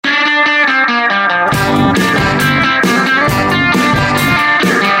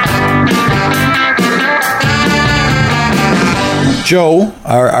Joe,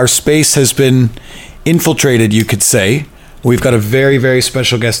 our space has been infiltrated, you could say. We've got a very, very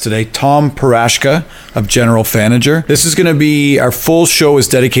special guest today, Tom Poraszka of General Fanager. This is going to be, our full show is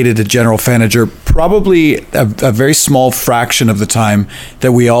dedicated to General Fanager, probably a very small fraction of the time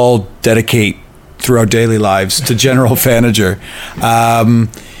that we all dedicate through our daily lives to General Fanager.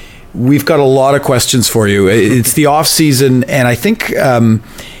 We've got a lot of questions for you. It's the off season, and I think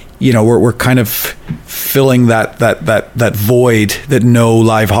we're kind of filling that void that no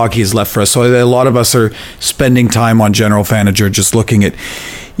live hockey has left for us. So a lot of us are spending time on General Fanager, just looking at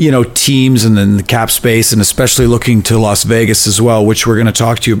teams and then the cap space, and especially looking to Las Vegas as well, which we're going to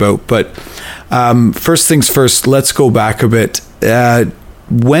talk to you about. But first things first, let's go back a bit.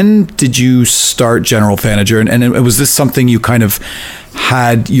 When did you start General Fanager, and was this something you kind of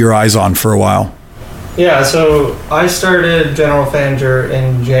had your eyes on for a while? Yeah, so I started General Fanager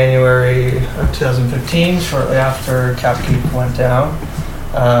in January of 2015, shortly after CapGeek went down.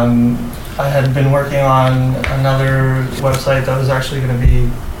 I had been working on another website that was actually going to be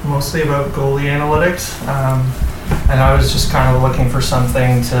mostly about goalie analytics, and I was just kind of looking for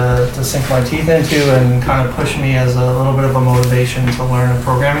something to sink my teeth into and kind of push me as a little bit of a motivation to learn a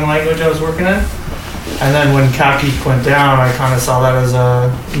programming language I was working in. And then when CapGeek went down, I kind of saw that as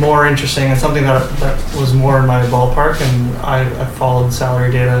a more interesting and something that was more in my ballpark. And I followed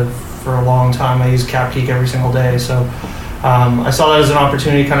salary data for a long time. I used CapGeek every single day. So I saw that as an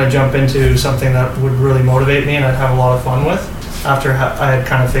opportunity to kind of jump into something that would really motivate me and I'd have a lot of fun with. After I had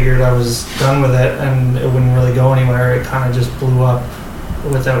kind of figured I was done with it and it wouldn't really go anywhere, it kind of just blew up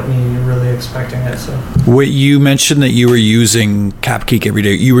without me really expecting it. So you mentioned that you were using CapGeek every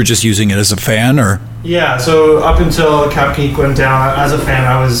day. You were just using it as a fan, or? Yeah, so up until CapGeek went down, as a fan,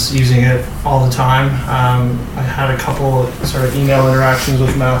 I was using it all the time. I had a couple sort of email interactions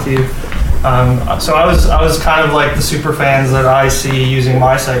with Matthew. So I was kind of like the super fans that I see using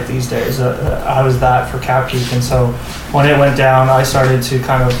my site these days. I was that for CapGeek, and so when it went down, I started to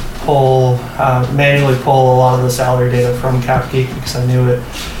kind of manually pull a lot of the salary data from CapGeek because I knew it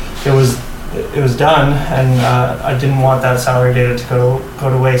was done, and I didn't want that salary data to go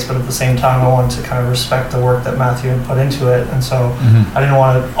to waste. But at the same time, I wanted to kind of respect the work that Matthew had put into it, and so I didn't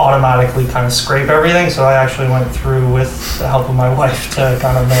want to automatically kind of scrape everything. So I actually went through with the help of my wife to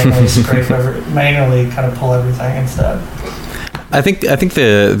kind of manually kind of pull everything instead. I think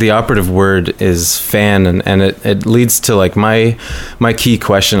the operative word is fan, and it leads to like my key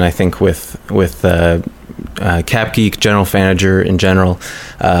question. I think with CapGeek, General Fanager in general,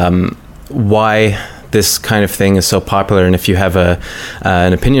 why this kind of thing is so popular, and if you have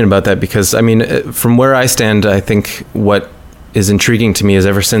an opinion about that. Because I mean, from where I stand, I think what is intriguing to me is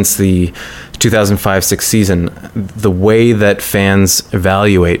ever since the 2005-06 season, the way that fans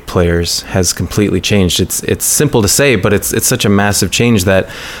evaluate players has completely changed. It's simple to say, but it's such a massive change that,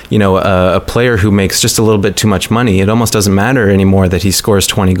 a player who makes just a little bit too much money, it almost doesn't matter anymore that he scores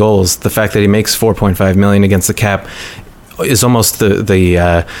 20 goals. The fact that he makes $4.5 million against the cap is almost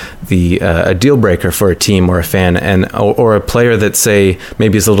a deal breaker for a team or a fan, and or a player that, say,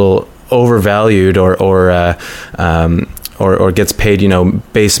 maybe is a little overvalued or gets paid,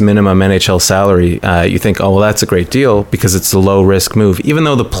 base minimum NHL salary. You think, oh, well, that's a great deal because it's a low risk move, even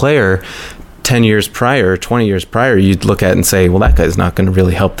though the player 10 years prior, 20 years prior, you'd look at and say, well, that guy's not going to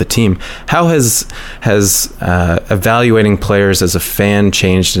really help the team. How has evaluating players as a fan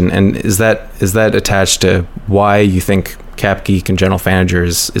changed, and is that attached to why you think CapGeek and General Fanager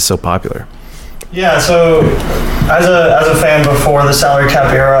is so popular? Yeah, so as a fan before the salary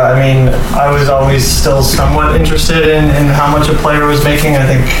cap era, I mean, I was always still somewhat interested in how much a player was making. I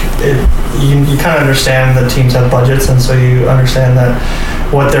think you kind of understand that teams have budgets, and so you understand that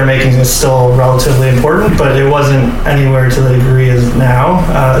what they're making is still relatively important, but it wasn't anywhere to the degree as now.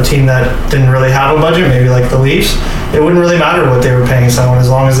 A team that didn't really have a budget, maybe like the Leafs, it wouldn't really matter what they were paying someone as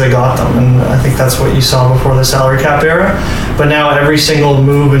long as they got them, and I think that's what you saw before the salary cap era. But now every single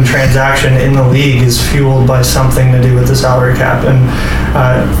move and transaction in the league is fueled by something to do with the salary cap, and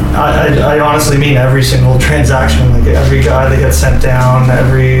I honestly mean every single transaction, like every guy that gets sent down,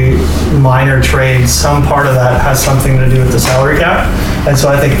 every minor trade, some part of that has something to do with the salary cap. And so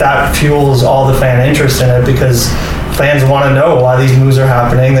I think that fuels all the fan interest in it, because fans want to know why these moves are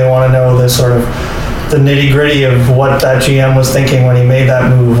happening. They want to know the sort of the nitty gritty of what that GM was thinking when he made that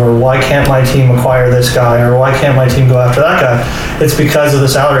move, or why can't my team acquire this guy, or why can't my team go after that guy? It's because of the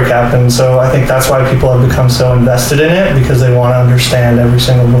salary cap. And so I think that's why people have become so invested in it, because they want to understand every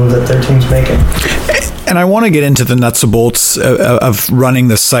single move that their team's making. And I want to get into the nuts and bolts of running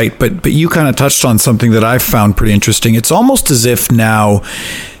the site, but you kind of touched on something that I've found pretty interesting. It's almost as if now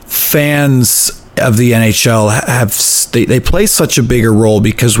fans of the NHL they play such a bigger role,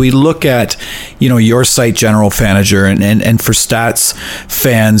 because we look at, your site, General Fanager, and for stats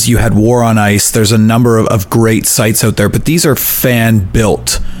fans, you had War on Ice. There's a number of great sites out there, but these are fan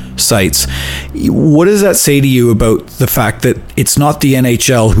built sites. What does that say to you about the fact that it's not the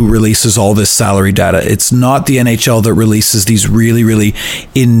NHL who releases all this salary data? It's not the NHL that releases these really, really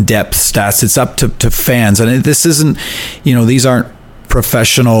in-depth stats. It's up to fans. And this isn't, these aren't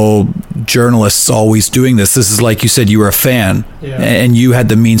professional journalists always doing this. This is, like you said, you were a fan, and you had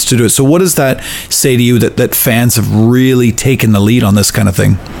the means to do it. So what does that say to you that fans have really taken the lead on this kind of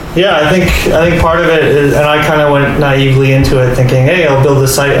thing? Yeah, I think part of it is, and I kind of went naively into it thinking, hey, I'll build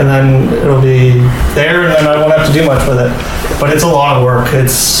this site and then it'll be there and then I won't have to do much with it. But it's a lot of work.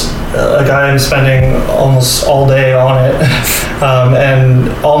 It's like I'm spending almost all day on it, and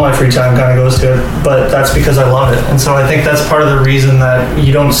all my free time kind of goes to it, but that's because I love it. And so I think that's part of the reason that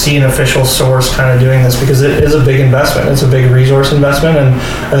you don't see an official source kind of doing this, because it is a big investment. It's a big resource investment, and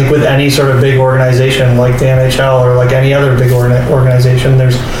I think with any sort of big organization like the NHL or like any other big organization,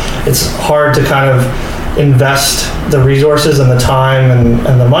 it's hard to kind of invest the resources and the time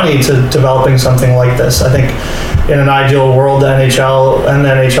and the money to developing something like this. I think in an ideal world, the NHL and the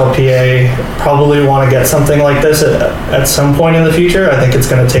NHLPA probably want to get something like this at some point in the future. I think it's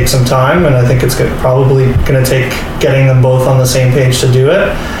going to take some time, and I think it's probably going to take getting them both on the same page to do it.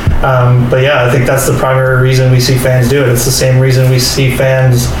 But yeah, I think that's the primary reason we see fans do it. It's the same reason we see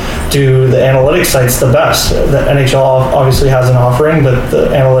fans do the analytics sites the best. The NHL obviously has an offering, but the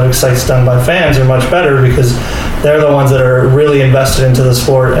analytics sites done by fans are much better, because they're the ones that are really invested into the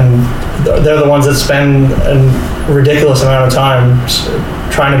sport, and they're the ones that spend a ridiculous amount of time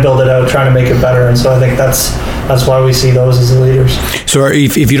trying to build it out, trying to make it better. And so I think that's why we see those as the leaders. So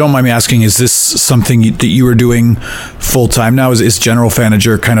if you don't mind me asking, is this something that you are doing full time now? Is General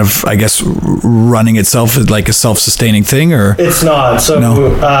Fanager kind of, I guess, running itself as like a self-sustaining thing, or? It's not. So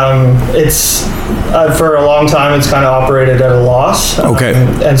no? It's for a long time it's kind of operated at a loss. Okay.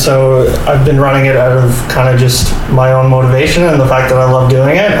 And so I've been running it out of kind of just my own motivation and the fact that I love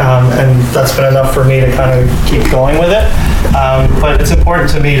doing it, and that's been enough for me to kind of keep going with it. But it's important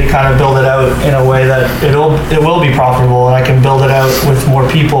to me to kind of build it out in a way that it will be profitable, and I can build it out with more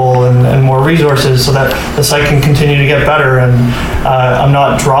people and more resources, so that the site can continue to get better, and I'm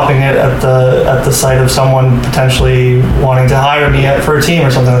not dropping it at the site of someone potentially wanting to hire me for a team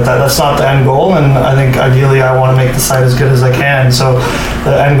or something like that. That's not the end goal, and I think ideally I want to make the site as good as I can. So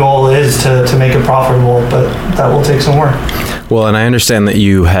the end goal is to make it profitable, but that will take some work. Well, and I understand that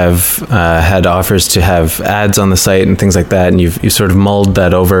you have had offers to have ads on the site and things like that, and you've sort of mulled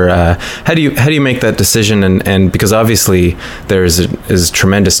that over. How do you make that decision? And because obviously there is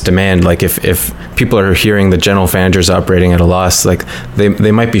tremendous demand. Like if people are hearing that General Fanager is operating at a loss, like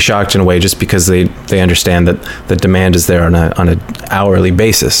they might be shocked in a way, just because they understand that the demand is there on an hourly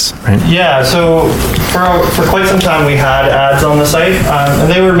basis, right? Yeah. So for quite some time we had ads on the site,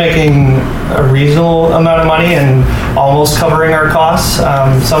 and they were making a reasonable amount of money and almost covering our costs.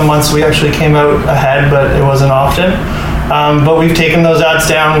 Some months we actually came out ahead, but it wasn't often. But we've taken those ads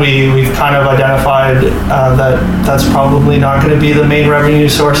down. We've kind of identified that that's probably not going to be the main revenue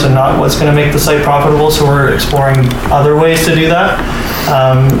source and not what's going to make the site profitable. So we're exploring other ways to do that.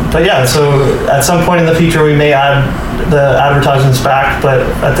 But yeah, so at some point in the future we may add the advertisements back, but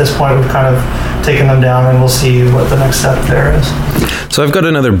at this point we've kind of taken them down, and we'll see what the next step there is. So I've got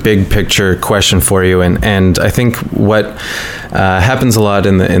another big picture question for you, and I think what happens a lot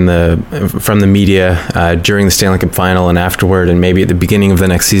from the media during the Stanley Cup Final and afterward, and maybe at the beginning of the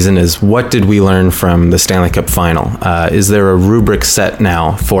next season, is what did we learn from the Stanley Cup Final? Is there a rubric set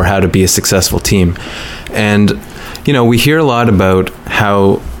now for how to be a successful team? And we hear a lot about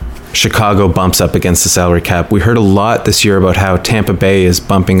how Chicago bumps up against the salary cap. We heard a lot this year about how Tampa Bay is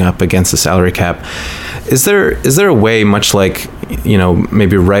bumping up against the salary cap. Is there a way, much like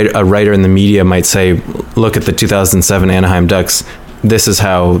maybe a writer in the media might say, look at the 2007 Anaheim Ducks, this is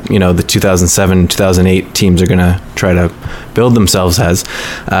how the 2007 2008 teams are going to try to build themselves as.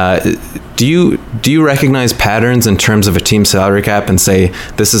 Do you recognize patterns in terms of a team salary cap and say,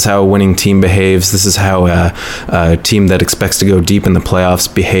 this is how a winning team behaves, this is how a team that expects to go deep in the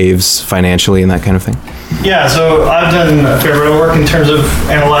playoffs behaves financially, and that kind of thing? Yeah, so I've done a fair bit of work in terms of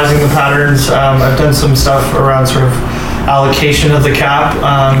analyzing the patterns. I've done some stuff around sort of allocation of the cap,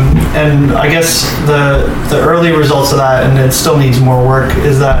 and I guess the early results of that, and it still needs more work,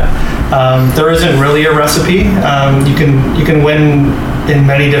 is that there isn't really a recipe. You can win in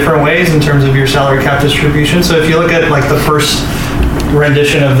many different ways in terms of your salary cap distribution. So if you look at like the first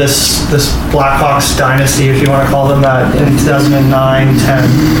rendition of this Blackhawks dynasty, if you want to call them that, in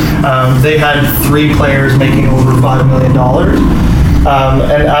 2009-10. They had 3 players making over $5 million.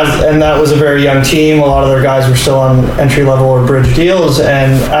 And that was a very young team. A lot of their guys were still on entry-level or bridge deals,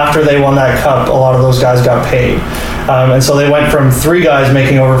 and after they won that cup, a lot of those guys got paid. And so they went from 3 guys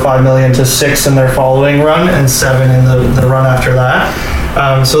making over $5 million to 6 in their following run and 7 in the run after that.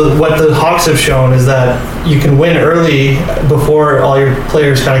 So what the Hawks have shown is that you can win early before all your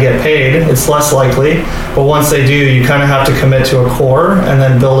players kind of get paid. It's less likely, but once they do, you kind of have to commit to a core and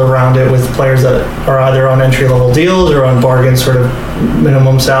then build around it with players that are either on entry-level deals or on bargain sort of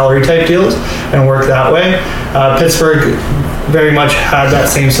minimum salary type deals and work that way. Pittsburgh very much had that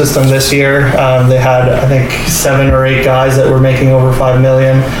same system this year. They had, I think, 7 or 8 guys that were making over $5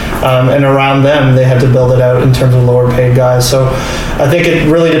 million, and around them they had to build it out in terms of lower paid guys. So I think it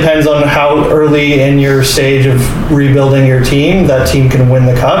really depends on how early in your stage of rebuilding your team that team can win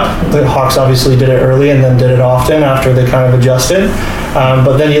the cup. The Hawks obviously did it early and then did it often after they kind of adjusted.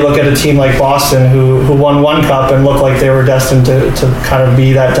 But then you look at a team like Boston who won 1 cup and looked like they were destined to kind of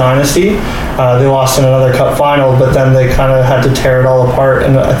be that dynasty. They lost in another cup final, but then they kind of had to tear it all apart.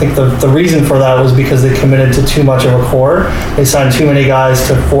 And I think the reason for that was because they committed to too much of a core. They signed too many guys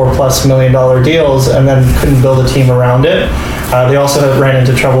to $4+ million deals and then couldn't build a team around it. They also ran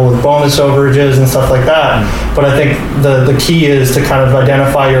into trouble with bonus overages and stuff like that. But I think the key is to kind of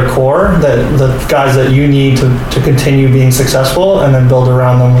identify your core, the guys that you need to continue being successful, and then build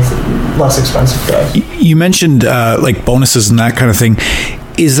around them with less expensive guys. You mentioned like bonuses and that kind of thing.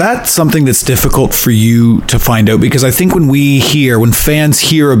 Is that something that's difficult for you to find out? Because I think when fans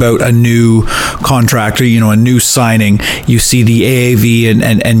hear about a new contract or, a new signing, you see the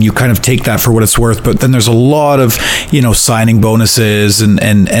AAV and you kind of take that for what it's worth. But then there's a lot of, signing bonuses and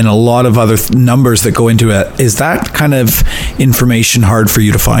a lot of other numbers that go into it. Is that kind of information hard for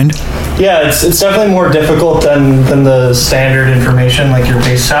you to find? Yeah, it's definitely more difficult than the standard information, like your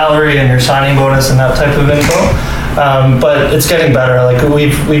base salary and your signing bonus and that type of info. But it's getting better. Like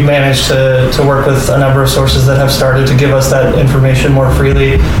we've managed to work with a number of sources that have started to give us that information more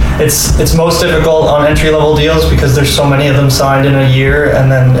freely. It's most difficult on entry-level deals because there's so many of them signed in a year,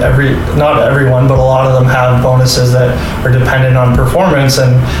 and then not everyone, but a lot of them have bonuses that are dependent on performance,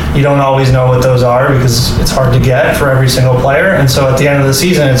 and you don't always know what those are because it's hard to get for every single player. And so at the end of the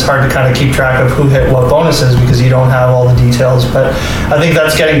season, it's hard to kind of keep track of who hit what bonuses because you don't have all the details. But I think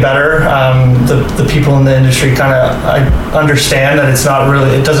that's getting better. The people in the industry kind of understand that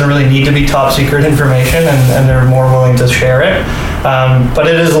it doesn't really need to be top secret information, and they're more willing to share it. But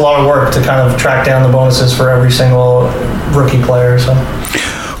it is a lot of work to kind of track down the bonuses for every single rookie player. So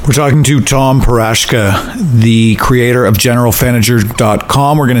we're talking to Tom Poraszka, the creator of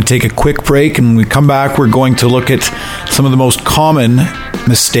GeneralFanager.com. We're going to take a quick break, and when we come back, we're going to look at some of the most common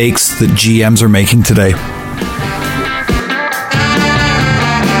mistakes that GMs are making today.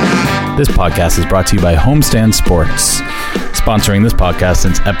 This podcast is brought to you by Homestand Sports, sponsoring this podcast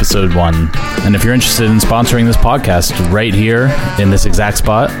since episode 1. And if you're interested in sponsoring this podcast right here in this exact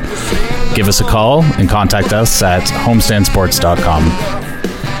spot, give us a call and contact us at homestandsports.com.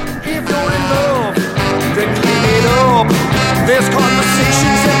 If you're in love, then give it up. There's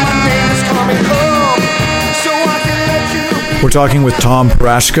conversations and my name is coming up, so I can let you. We're talking with Tom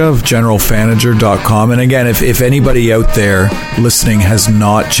Poraszka of GeneralFanager.com. And again, if anybody out there listening has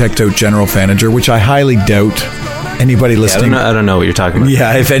not checked out General Fanager, which I highly doubt anybody listening... I don't know what you're talking about.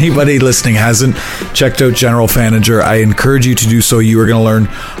 Yeah, if anybody listening hasn't checked out General Fanager, I encourage you to do so. You are going to learn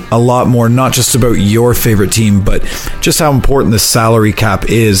a lot more, not just about your favorite team, but just how important the salary cap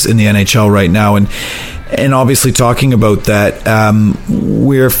is in the NHL right now. And obviously talking about that,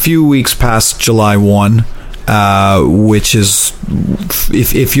 we're a few weeks past July 1. Which is,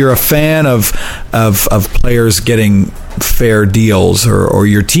 if you're a fan of players getting fair deals or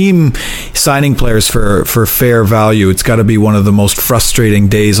your team signing players for fair value, it's got to be one of the most frustrating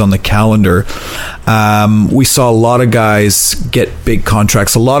days on the calendar. We saw a lot of guys get big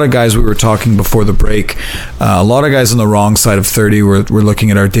contracts. A lot of guys, we were talking before the break, a lot of guys on the wrong side of 30. We're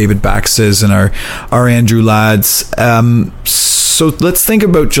looking at our David Baxes and our Andrew Ladds. So let's think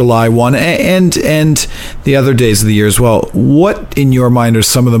about July 1 and the other days of the year as well. What, in your mind, are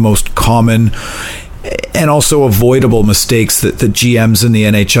some of the most common and also avoidable mistakes that GMs in the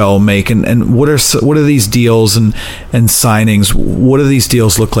NHL make? And what are these deals and signings? What do these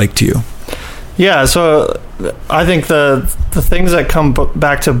deals look like to you? Yeah, so I think the things that come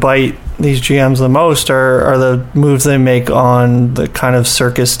back to bite these GMs the most are the moves they make on the kind of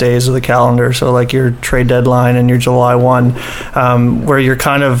circus days of the calendar. So like your trade deadline and your July 1, where you're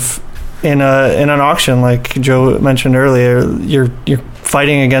kind of in an auction, like Joe mentioned earlier, you're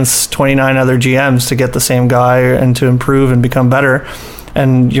fighting against 29 other GMs to get the same guy and to improve and become better,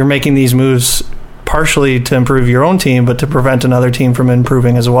 and you're making these moves partially to improve your own team, but to prevent another team from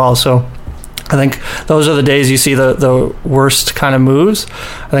improving as well. So I think those are the days you see the worst kind of moves.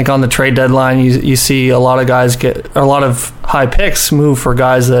 I think on the trade deadline, you see a lot of guys get a lot of high picks move for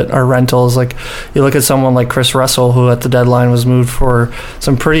guys that are rentals. Like you look at someone like Chris Russell, who at the deadline was moved for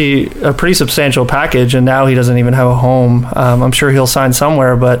a pretty substantial package, and now he doesn't even have a home. I'm sure he'll sign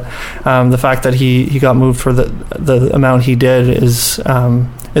somewhere, but the fact that he got moved for the amount he did is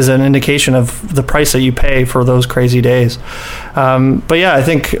an indication of the price that you pay for those crazy days. But yeah, I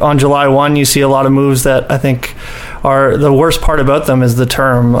think on July 1, you see a lot of moves that I think are the worst part about them is the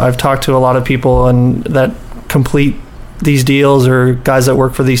term. I've talked to a lot of people and that complete these deals, or guys that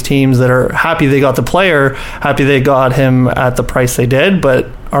work for these teams that are happy they got the player, happy they got him at the price they did, but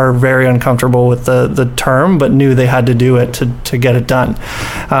are very uncomfortable with the term, but knew they had to do it to get it done.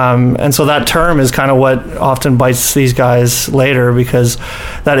 And so that term is kind of what often bites these guys later, because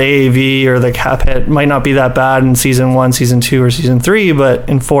that AAV or the cap hit might not be that bad in season 1, season 2, or season 3, but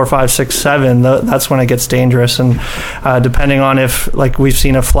in 4, 5, 6, 7, that's when it gets dangerous. And depending on if, like we've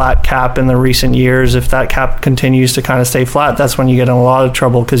seen a flat cap in the recent years, if that cap continues to kind of stay flat, that's when you get in a lot of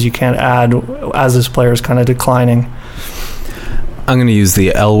trouble, because you can't add as this player is kind of declining. I'm going to use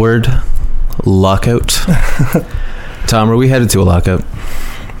the L word, lockout. Tom, are we headed to a lockout?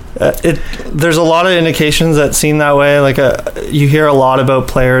 There's a lot of indications that seem that way. Like you hear a lot about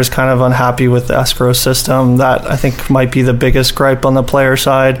players kind of unhappy with the escrow system. That I think might be the biggest gripe on the player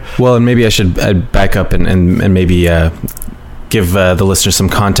side. Well, and maybe I'd back up and maybe give the listeners some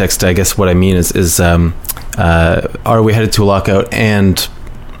context. I guess what I mean is are we headed to a lockout? And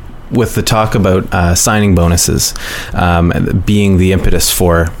with the talk about signing bonuses being the impetus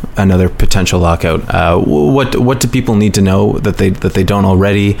for another potential lockout, what do people need to know that they don't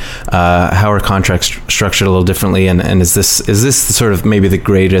already? How are contracts structured a little differently, and is this sort of maybe the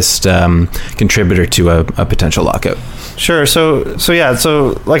greatest contributor to a potential lockout? Sure. So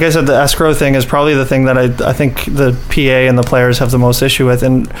like I said, the escrow thing is probably the thing that I think the PA and the players have the most issue with,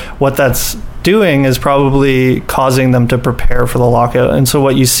 and what that's doing is probably causing them to prepare for the lockout. And so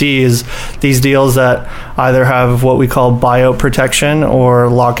what you see is these deals that either have what we call buyout protection or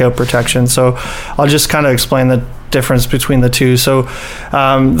lockout protection. So I'll just kind of explain the difference between the two. So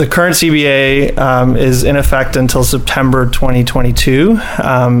the current CBA is in effect until September 2022,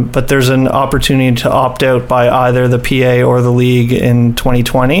 but there's an opportunity to opt out by either the PA or the league in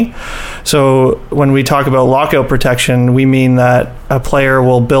 2020. So when we talk about lockout protection, we mean that a player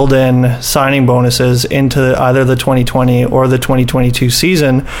will build in signing bonuses into either the 2020 or the 2022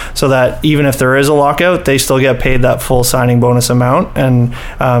 season, so that even if there is a lockout, they still get paid that full signing bonus amount. And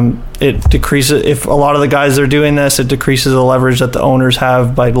it decreases, if a lot of the guys are doing this, it decreases the leverage that the owners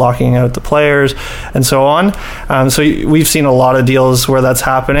have by locking out the players and so on. So we've seen a lot of deals where that's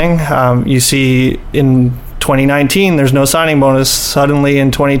happening. You see in 2019, there's no signing bonus. Suddenly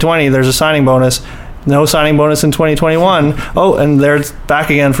in 2020, there's a signing bonus. No signing bonus in 2021. Oh, and they're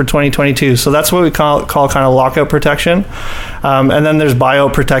back again for 2022. So that's what we call kind of lockout protection. And then there's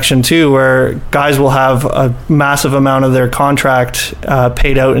buyout protection too, where guys will have a massive amount of their contract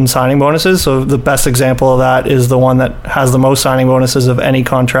paid out in signing bonuses. So the best example of that is the one that has the most signing bonuses of any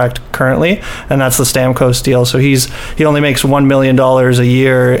contract currently, and that's the Stamkos deal. So he only makes $1 million a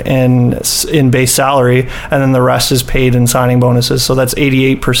year in base salary, and then the rest is paid in signing bonuses. So that's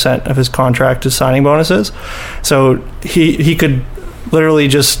 88% of his contract is signing bonuses. So he could literally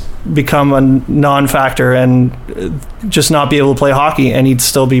just become a non-factor and just not be able to play hockey, and he'd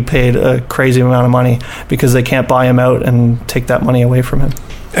still be paid a crazy amount of money because they can't buy him out and take that money away from him.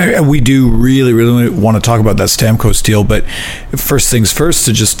 And we do really, really want to talk about that Stamkos deal, but first things first,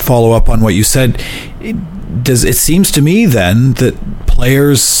 to just follow up on what you said, it seems to me then that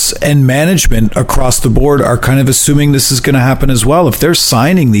players and management across the board are kind of assuming this is going to happen as well. If they're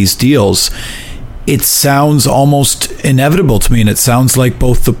signing these deals, it sounds almost inevitable to me, and it sounds like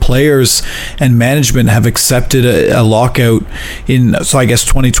both the players and management have accepted a lockout in, so I guess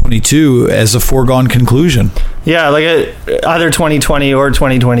 2022 as a foregone conclusion. Yeah, like either 2020 or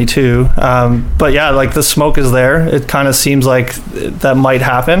 2022. But yeah, like the smoke is there. It kind of seems like that might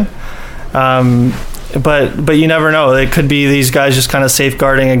happen. But you never know. It could be these guys just kind of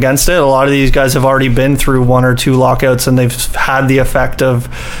safeguarding against it. A lot of these guys have already been through 1 or 2 lockouts, and they've had the effect of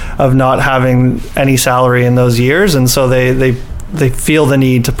not having any salary in those years, and so they feel the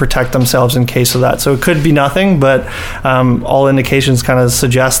need to protect themselves in case of that. So it could be nothing, but all indications kind of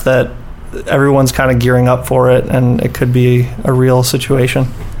suggest that everyone's kind of gearing up for it, and it could be a real situation.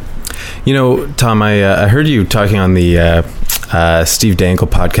 You know, Tom, I heard you talking on the Steve Dangle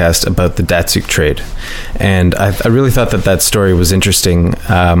podcast about the Datsuk trade, and I really thought that story was interesting.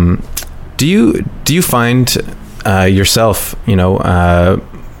 Do you find yourself,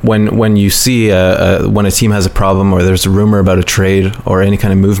 when you see when a team has a problem or there's a rumor about a trade or any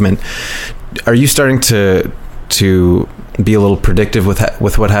kind of movement, are you starting to be a little predictive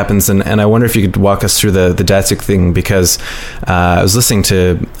with what happens? And I wonder if you could walk us through the Datsuk thing, because I was listening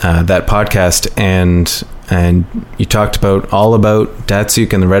to that podcast and you talked all about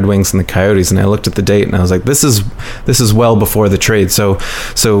Datsuk and the Red Wings and the Coyotes, and I looked at the date and I was like, this is well before the trade. So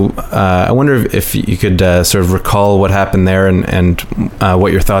I wonder if you could sort of recall what happened there and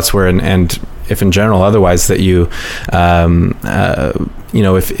what your thoughts were, and if in general, otherwise, that you,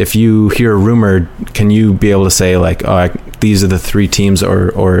 if you hear a rumor, can you be able to say like, these are the three teams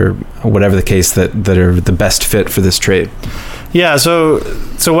or whatever the case that are the best fit for this trade? Yeah, so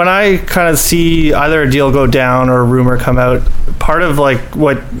when I kind of see either a deal go down or a rumor come out, part of like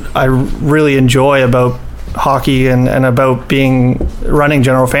what I really enjoy about hockey and about running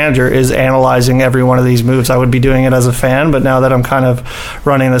general manager is analyzing every one of these moves. I would be doing it as a fan, but now that I'm kind of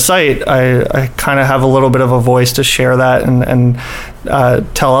running the site, I kind of have a little bit of a voice to share that and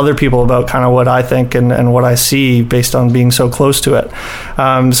tell other people about kind of what I think and what I see based on being so close to it.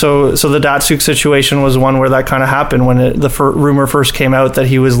 So the Datsuk situation was one where that kind of happened when the rumor first came out that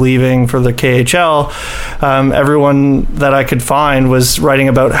he was leaving for the KHL. Everyone that I could find was writing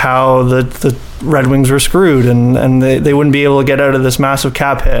about how the Red Wings were screwed and they wouldn't be able to get out of this massive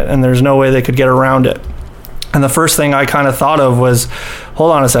cap hit, and there's no way they could get around it. And the first thing I kind of thought of was,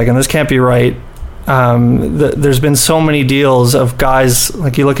 hold on a second, this can't be right. There's been so many deals of guys,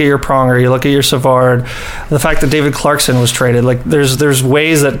 like you look at your Pronger, you look at your Savard, the fact that David Clarkson was traded, like there's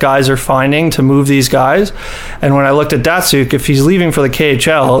ways that guys are finding to move these guys. And when I looked at Datsuk, if he's leaving for the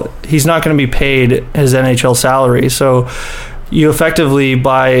KHL, he's not going to be paid his NHL salary. So you effectively,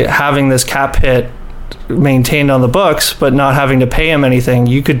 by having this cap hit maintained on the books but not having to pay him anything,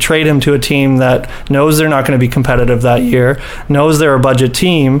 you could trade him to a team that knows they're not going to be competitive that year, knows they're a budget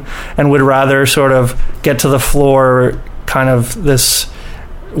team, and would rather sort of get to the floor kind of this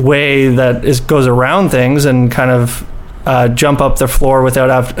way that goes around things and kind of jump up the floor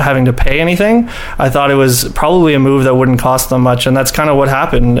without having to pay anything. I thought it was probably a move that wouldn't cost them much, and that's kind of what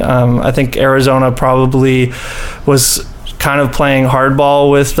happened. I think Arizona probably was kind of playing hardball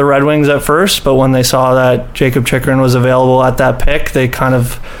with the Red Wings at first, but when they saw that Jacob Chychrun was available at that pick, they kind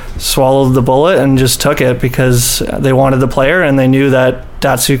of swallowed the bullet and just took it because they wanted the player and they knew that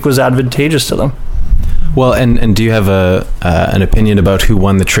Datsuk was advantageous to them. Well, and do you have an opinion about who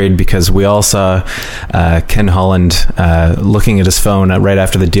won the trade? Because we all saw Ken Holland looking at his phone right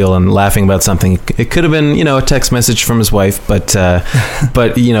after the deal and laughing about something. It could have been, a text message from his wife, but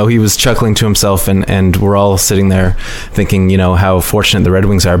he was chuckling to himself, and we're all sitting there thinking, how fortunate the Red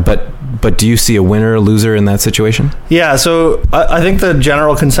Wings are. But do you see a winner or loser in that situation? Yeah, so I think the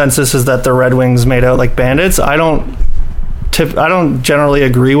general consensus is that the Red Wings made out like bandits. I don't generally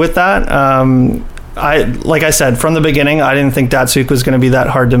agree with that. Like I said, from the beginning, I didn't think Datsuk was going to be that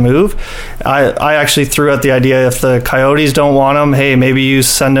hard to move. I actually threw out the idea, if the Coyotes don't want him, hey, maybe you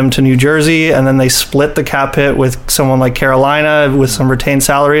send him to New Jersey, and then they split the cap hit with someone like Carolina with some retained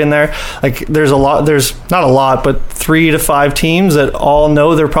salary in there. Like there's not a lot, but 3 to 5 teams that all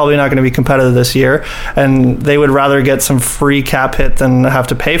know they're probably not going to be competitive this year, and they would rather get some free cap hit than have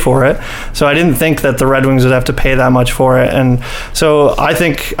to pay for it. So I didn't think that the Red Wings would have to pay that much for it. And so I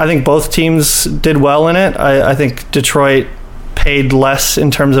think both teams did well in it. I think Detroit paid less in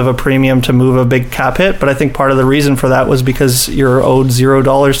terms of a premium to move a big cap hit, but I think part of the reason for that was because you're owed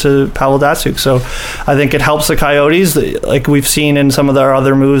 $0 to Pavel Datsuk. So I think it helps the Coyotes, like we've seen in some of their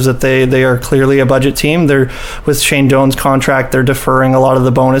other moves, that they are clearly a budget team. They're, with Shane Doan's contract, they're deferring a lot of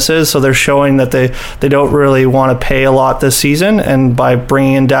the bonuses, so they're showing that they don't really want to pay a lot this season, and by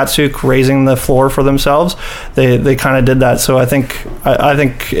bringing in Datsuk, raising the floor for themselves, they kind of did that. So I think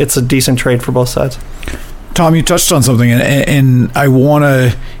it's a decent trade for both sides. Tom, you touched on something, and I want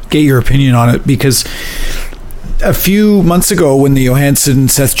to get your opinion on it, because a few months ago when the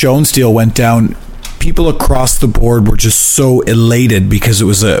Johansson-Seth Jones deal went down, people across the board were just so elated because it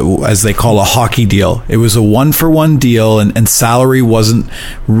was as they call, a hockey deal. It was a 1-for-1 deal, and salary wasn't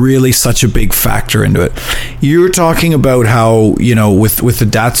really such a big factor into it. You were talking about how, with the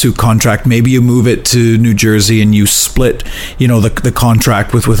Datsuk contract, maybe you move it to New Jersey and you split, the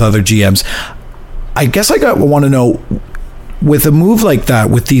contract with other GMs. I guess I want to know, with a move like that,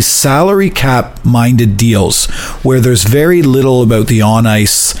 with these salary cap minded deals where there's very little about the on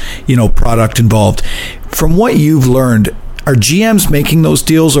ice, product involved, from what you've learned, are GMs making those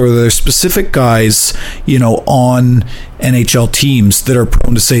deals, or are there specific guys, on NHL teams that are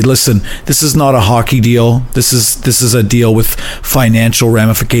prone to say, listen, this is not a hockey deal. This is a deal with financial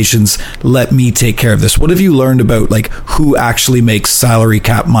ramifications. Let me take care of this. What have you learned about who actually makes salary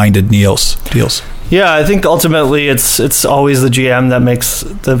cap minded deals? Yeah, I think ultimately it's always the GM that makes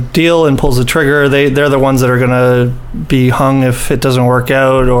the deal and pulls the trigger. They're the ones that are going to be hung if it doesn't work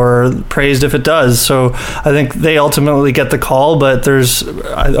out, or praised if it does. So I think they ultimately get the call, but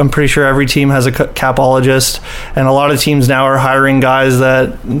I'm pretty sure every team has a capologist, and a lot of teams now are hiring guys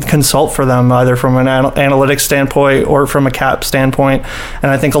that consult for them, either from an analytics standpoint or from a cap standpoint.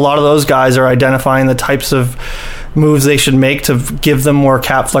 And I think a lot of those guys are identifying the types of moves they should make to give them more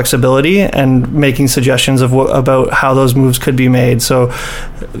cap flexibility and making suggestions about how those moves could be made. So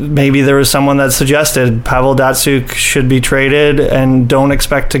maybe there was someone that suggested Pavel Datsyuk should be traded and don't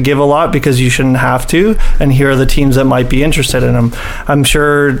expect to give a lot because you shouldn't have to, and here are the teams that might be interested in him. I'm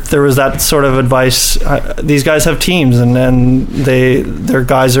sure there was that sort of advice. These guys have teams, and their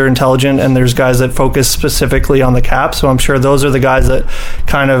guys are intelligent, and there's guys that focus specifically on the cap, so I'm sure those are the guys that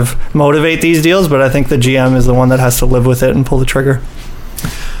kind of motivate these deals, but I think the GM is the one that has to live with it and pull the trigger.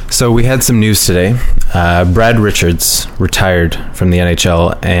 So we had some news today. Brad Richards retired from the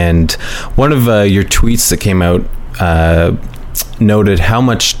NHL, and one of your tweets that came out noted how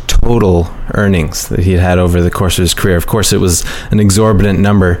much total earnings that he had over the course of his career. Of course, it was an exorbitant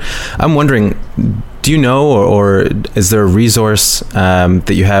number. I'm wondering, do you know, or is there a resource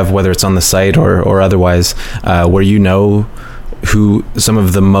that you have, whether it's on the site or otherwise, where you know who some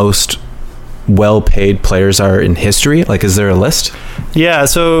of the most well-paid players are in history? Is there a list? Yeah,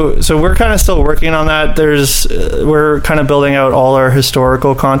 so we're kind of still working on that. We're kind of building out all our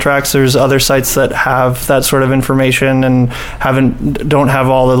historical contracts. There's other sites that have that sort of information and don't have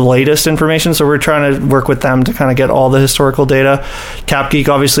all the latest information, so we're trying to work with them to kind of get all the historical data. CapGeek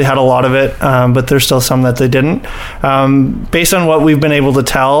obviously had a lot of it, but there's still some that they didn't. Based on what we've been able to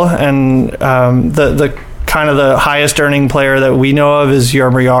tell, and the kind of the highest earning player that we know of is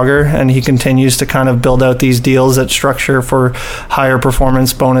Jaromir Jagr, and he continues to kind of build out these deals that structure for higher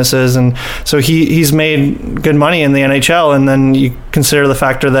performance bonuses, and so he's made good money in the NHL. And then you consider the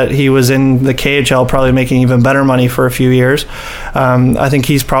factor that he was in the KHL, probably making even better money for a few years. I think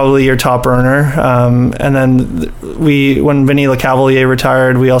he's probably your top earner. And then when Vinny Lecavalier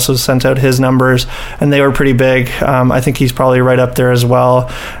retired, we also sent out his numbers, and they were pretty big. I think he's probably right up there as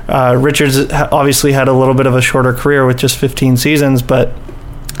well. Richards obviously had a little bit of a shorter career with just 15 seasons, but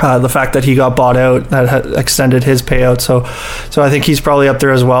the fact that he got bought out, that extended his payout. So I think he's probably up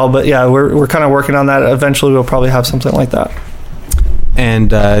there as well. But yeah, we're kind of working on that. Eventually we'll probably have something like that.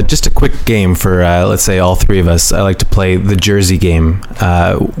 And just a quick game for, let's say, all three of us. I like to play the jersey game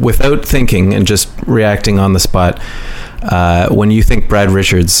without thinking and just reacting on the spot. When you think Brad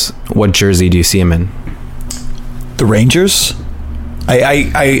Richards, what jersey do you see him in? The Rangers?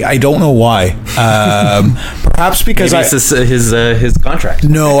 I don't know why. Perhaps because maybe it's his contract.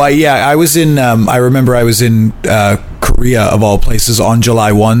 No, I was in. I remember I was in Korea, of all places, on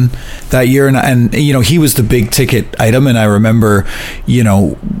July 1 that year, and he was the big ticket item, and I remember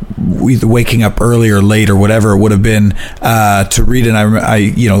either waking up early or late or whatever it would have been to read, and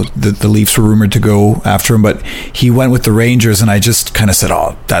the Leafs were rumored to go after him, but he went with the Rangers, and I just kind of said,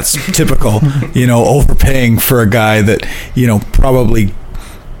 oh, that's typical, overpaying for a guy that probably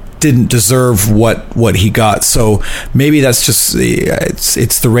didn't deserve what he got. So maybe that's just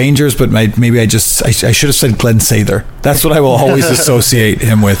it's the Rangers, but maybe I should have said Glenn Sather. That's what I will always associate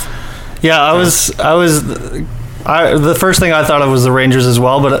him with. Yeah, I was the first thing I thought of was the Rangers as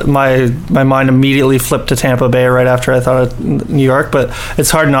well, but my mind immediately flipped to Tampa Bay right after I thought of New York. But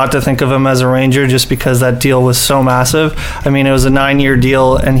it's hard not to think of him as a Ranger just because that deal was so massive. I mean, it was a 9-year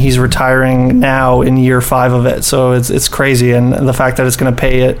deal, and he's retiring now in year 5 of it. So it's crazy, and the fact that it's going to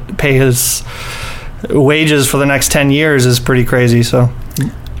pay his wages for the next 10 years is pretty crazy. So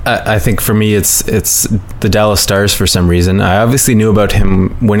I think for me, it's the Dallas Stars for some reason. I obviously knew about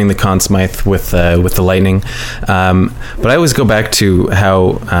him winning the Conn Smythe with the Lightning, but I always go back to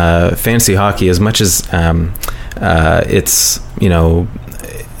how fantasy hockey, as much as it's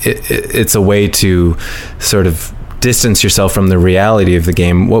it's a way to sort of distance yourself from the reality of the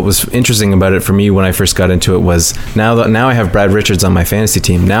game. What was interesting about it for me when I first got into it was now I have Brad Richards on my fantasy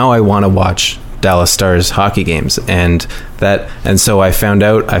team. Now I want to watch Dallas Stars hockey games, and so I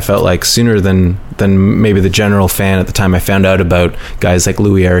felt like sooner than maybe the general fan at the time, I found out about guys like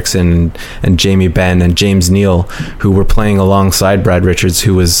Louis Eriksson and Jamie Benn and James Neal, who were playing alongside Brad Richards,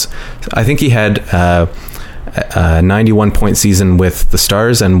 who was, I think he had a 91-point season with the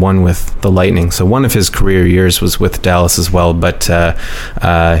Stars and one with the Lightning. So one of his career years was with Dallas as well. But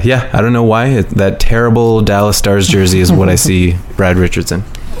I don't know why. That terrible Dallas Stars jersey is what I see Brad Richards in.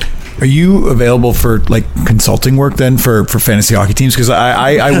 Are you available for like consulting work then for fantasy hockey teams? Because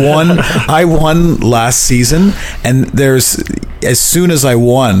I won last season, and as soon as I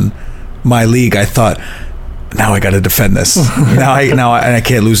won my league, I thought, now I got to defend this. now I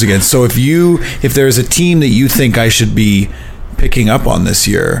can't lose again. So if there's a team that you think I should be picking up on this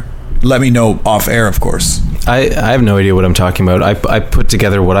year, let me know off air, of course. I have no idea what I'm talking about. I put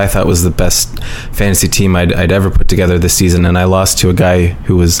together what I thought was the best fantasy team I'd ever put together this season, and I lost to a guy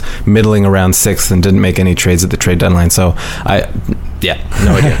who was middling around 6th and didn't make any trades at the trade deadline. So no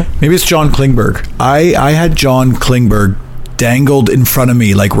idea. Maybe it's John Klingberg. I had John Klingberg dangled in front of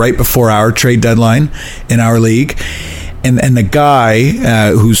me like right before our trade deadline in our league. And the guy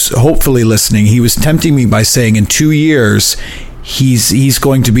who's hopefully listening, he was tempting me by saying in 2 years he's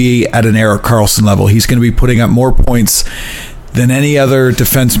going to be at an Erik Karlsson level. He's going to be putting up more points than any other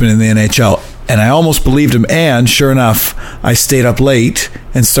defenseman in the NHL. And I almost believed him. And sure enough, I stayed up late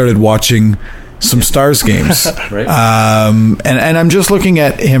and started watching some Stars games. Right. And I'm just looking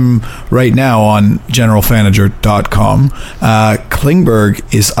at him right now on generalfanager.com.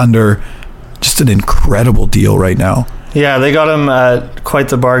 Klingberg is under just an incredible deal right now. Yeah, they got him at quite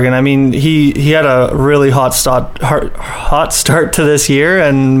the bargain. I mean, he had a really hot start to this year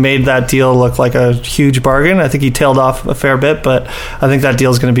and made that deal look like a huge bargain. I think he tailed off a fair bit, but I think that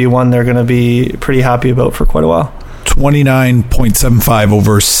deal is going to be one they're going to be pretty happy about for quite a while. 29.75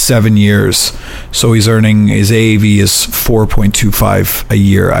 over 7 years. So he's earning, his AAV is 4.25 a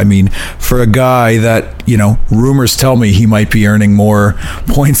year. I mean, for a guy that, rumors tell me he might be earning more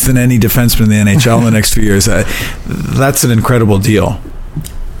points than any defenseman in the NHL in the next few years, that's an incredible deal.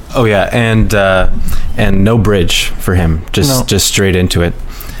 Oh yeah, and no bridge for him, just straight into it.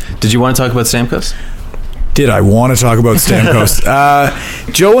 Did you want to talk about Stamkos? Did I want to talk about Stamkos?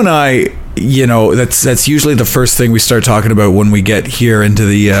 Joe and I, that's usually the first thing we start talking about when we get here into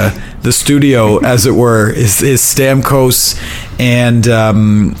the studio, as it were, is Stamkos and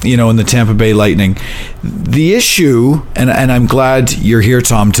in the Tampa Bay Lightning. The issue, and I'm glad you're here,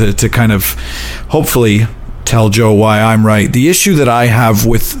 Tom, to kind of hopefully tell Joe why I'm right. The issue that I have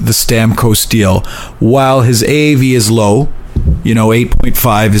with the Stamkos deal, while his AAV is low,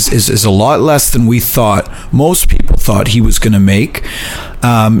 8.5 is a lot less than we thought. Most people thought he was going to make.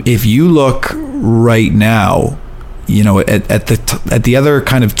 If you look right now, at the other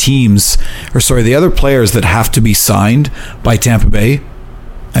kind of teams, the other players that have to be signed by Tampa Bay.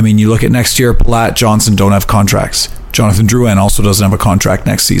 I mean, you look at next year, Palat, Johnson don't have contracts. Jonathan Drouin also doesn't have a contract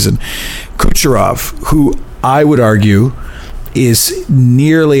next season. Kucherov, who I would argue is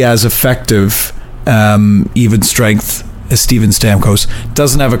nearly as effective, even strength as Steven Stamkos,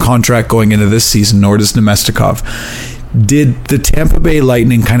 doesn't have a contract going into this season, nor does Nemestikov. Did the Tampa Bay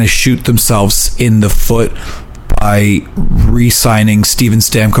Lightning kind of shoot themselves in the foot by re-signing Steven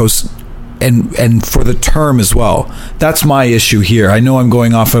Stamkos and for the term as well? That's my issue here. I know I'm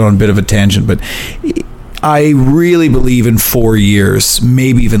going off on a bit of a tangent, but I really believe in 4 years,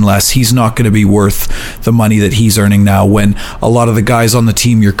 maybe even less, he's not going to be worth the money that he's earning now, when a lot of the guys on the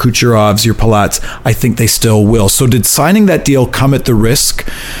team, your Kucherovs, your Palats, I think they still will. So did signing that deal come at the risk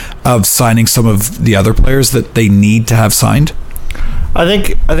of signing some of the other players that they need to have signed? I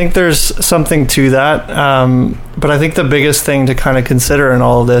think there's something to that, but I think the biggest thing to kind of consider in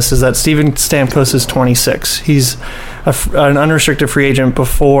all of this is that Steven Stamkos is 26. He's an unrestricted free agent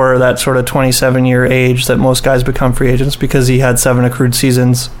before that sort of 27-year age that most guys become free agents, because he had 7 accrued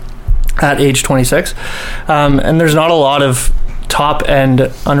seasons at age 26. And there's not a lot of top-end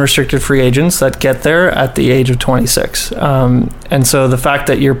unrestricted free agents that get there at the age of 26. And so the fact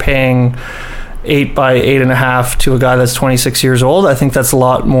that you're paying 8 by 8.5 to a guy that's 26 years old, I think that's a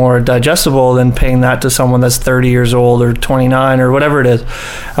lot more digestible than paying that to someone that's 30 years old or 29 or whatever it is.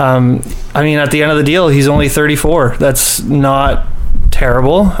 I mean, at the end of the deal, he's only 34. That's not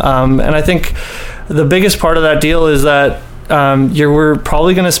terrible. And I think the biggest part of that deal is that we're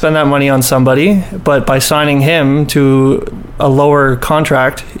probably going to spend that money on somebody, but by signing him to a lower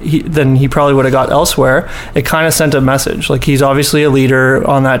contract than he probably would have got elsewhere, it kind of sent a message. Like, he's obviously a leader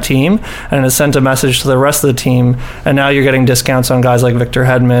on that team, and it sent a message to the rest of the team. And now you're getting discounts on guys like Victor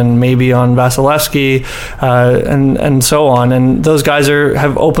Hedman, maybe on Vasilevsky, and so on. And those guys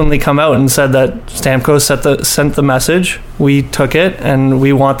have openly come out and said that Stamkos sent the message. We took it, and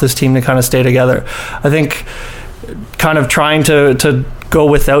we want this team to kind of stay together. I think kind of trying to go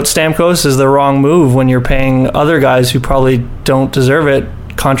without Stamkos is the wrong move when you're paying other guys who probably don't deserve it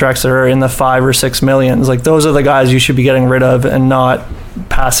contracts that are in the 5 or 6 millions. Like, those are the guys you should be getting rid of and not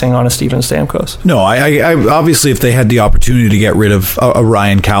passing on a Steven Stamkos. No, I obviously, if they had the opportunity to get rid of a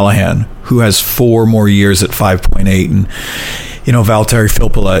Ryan Callahan, who has 4 more years at 5.8, and Valtteri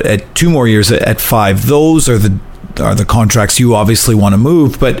Filppula at 2 more years at 5, those are the contracts you obviously want to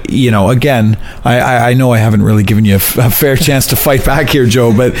move. But again, I know I haven't really given you a fair chance to fight back here,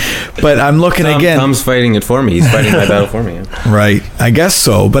 Joe, but I'm looking again. Tom's fighting it for me. He's fighting my battle for me. Right, I guess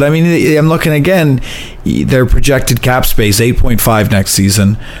so. But I mean, I'm looking again. Their projected cap space 8.5 next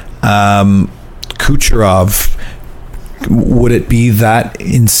season. Kucherov, would it be that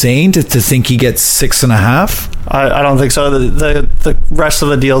insane to think he gets 6.5? I don't think so. The rest of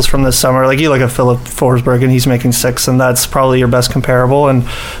the deals from this summer, like you look at Philip Forsberg and he's making 6, and that's probably your best comparable. And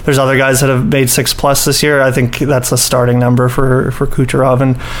there's other guys that have made 6+ this year. I think that's a starting number for Kucherov.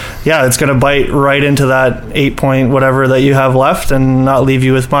 And yeah, it's going to bite right into that 8 point whatever that you have left and not leave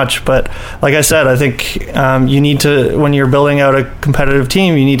you with much. But like I said, I think you need to, when you're building out a competitive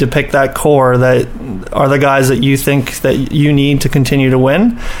team, you need to pick that core that are the guys that you think that you need to continue to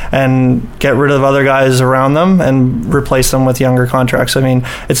win, and get rid of other guys around them and replace them with younger contracts. I mean,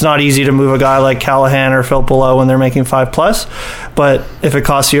 it's not easy to move a guy like Callahan or Filppula when they're making 5+, but if it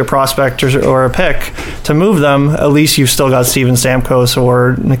costs you a prospect or a pick to move them, at least you've still got Steven Stamkos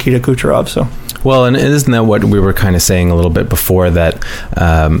or Nikita Kucherov. So, well, and isn't that what we were kind of saying a little bit before, that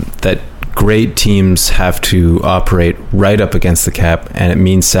that great teams have to operate right up against the cap, and it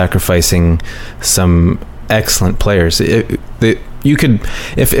means sacrificing some excellent players. You could,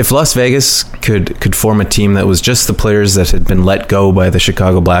 if Las Vegas could form a team that was just the players that had been let go by the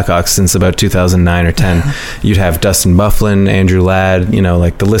Chicago Blackhawks since about 2009 or 10, you'd have Dustin Byfuglien, Andrew Ladd,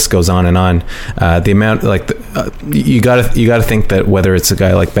 like the list goes on and on. The amount, you gotta think that whether it's a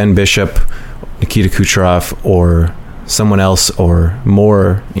guy like Ben Bishop, Nikita Kucherov, or someone else, or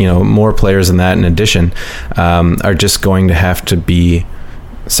more players than that in addition, are just going to have to be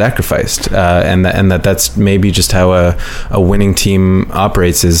sacrificed, and that's maybe just how a winning team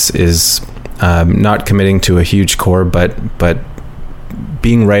operates, is not committing to a huge core, but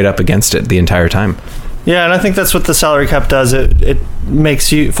being right up against it the entire time. Yeah, and I think that's what the salary cap does. It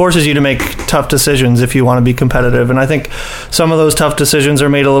forces you to make tough decisions if you want to be competitive. And I think some of those tough decisions are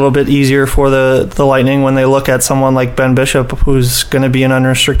made a little bit easier for the Lightning when they look at someone like Ben Bishop, who's going to be an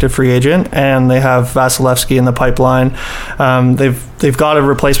unrestricted free agent, and they have Vasilevsky in the pipeline. They've got a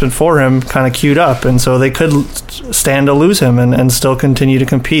replacement for him kind of queued up, and so they could stand to lose him and still continue to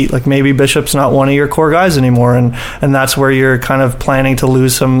compete. Like, maybe Bishop's not one of your core guys anymore, and that's where you're kind of planning to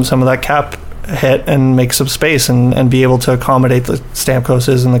lose some of that cap hit and make some space and be able to accommodate the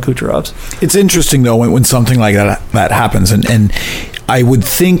Stamkoses and the Kucherovs. It's interesting though when something like that happens, and I would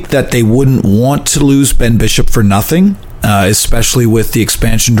think that they wouldn't want to lose Ben Bishop for nothing, especially with the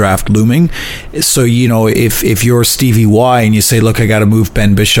expansion draft looming. So if you're Stevie Y and you say, look, I got to move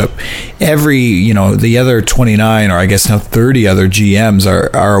Ben Bishop, the other 29, or I guess now 30 other GMs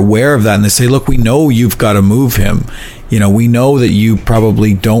are aware of that, and they say, look, we know you've got to move him. We know that you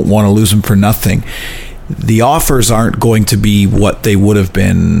probably don't want to lose him for nothing. The offers aren't going to be what they would have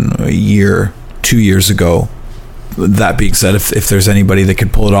been a year, 2 years ago. That being said, if there's anybody that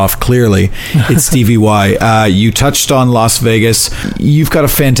could pull it off clearly, it's Stevie Y. You touched on Las Vegas. You've got a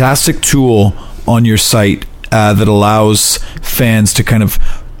fantastic tool on your site that allows fans to kind of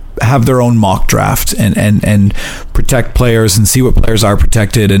have their own mock draft and protect players and see what players are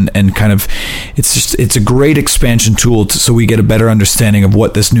protected, and kind of it's a great expansion tool so we get a better understanding of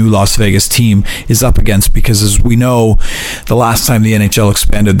what this new Las Vegas team is up against, because as we know, the last time the NHL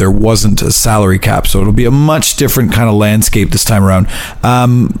expanded, there wasn't a salary cap, so it'll be a much different kind of landscape this time around.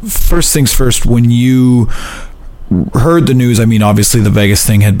 First things first, when you heard the news, I mean, obviously the Vegas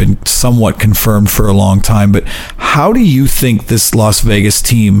thing had been somewhat confirmed for a long time, but how do you think this Las Vegas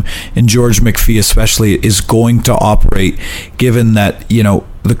team, and George McPhee especially, is going to operate, given that,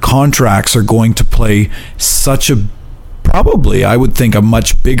 the contracts are going to play such a, probably, I would think, a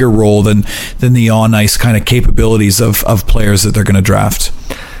much bigger role than the on-ice kind of capabilities of players that they're going to draft?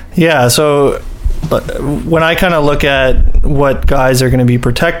 Yeah, so when I kind of look at what guys are going to be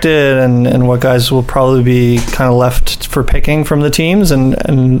protected and what guys will probably be kind of left for picking from the teams,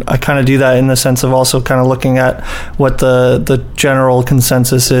 and I kind of do that in the sense of also kind of looking at what the general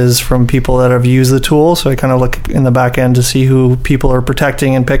consensus is from people that have used the tool. So I kind of look in the back end to see who people are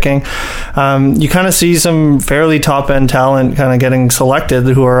protecting and picking. You kind of see some fairly top-end talent kind of getting selected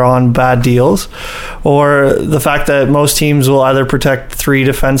who are on bad deals, or the fact that most teams will either protect 3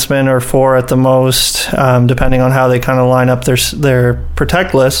 defensemen or 4 at the most, depending on how they kind of line up their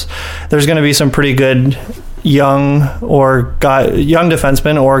protect list. There's going to be some pretty good young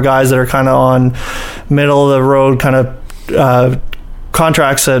defensemen or guys that are kind of on middle of the road kind of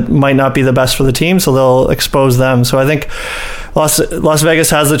contracts that might not be the best for the team, so they'll expose them. So I think Las Vegas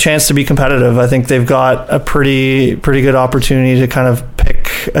has the chance to be competitive. I think they've got a pretty good opportunity to kind of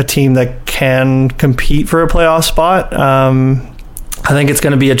pick a team that can compete for a playoff spot. I think it's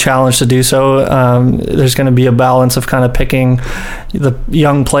going to be a challenge to do so. There's going to be a balance of kind of picking the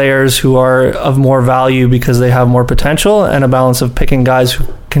young players who are of more value because they have more potential, and a balance of picking guys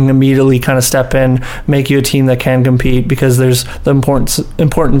who can immediately kind of step in, make you a team that can compete, because there's the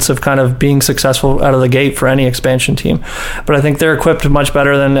importance of kind of being successful out of the gate for any expansion team. But I think they're equipped much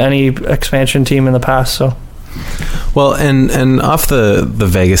better than any expansion team in the past. So. Well, and off the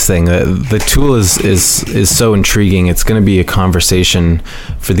Vegas thing, the tool is so intriguing. It's going to be a conversation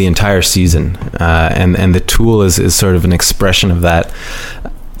for the entire season, and the tool is sort of an expression of that.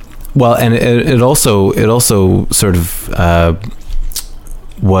 Well, and it also sort of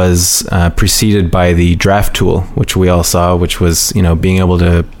was preceded by the draft tool, which we all saw, which was, being able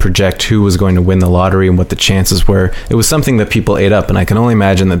to project who was going to win the lottery and what the chances were. It was something that people ate up, and I can only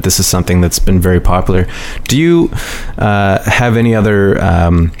imagine that this is something that's been very popular. Do you have any other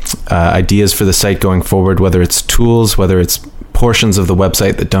ideas for the site going forward, whether it's tools, whether it's portions of the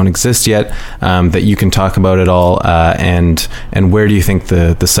website that don't exist yet, that you can talk about at all, and where do you think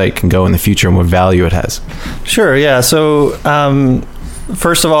the site can go in the future and what value it has? Sure, yeah. So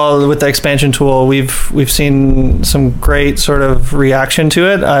first of all, with the expansion tool, we've seen some great sort of reaction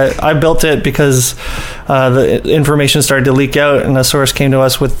to it. I built it because the information started to leak out, and a source came to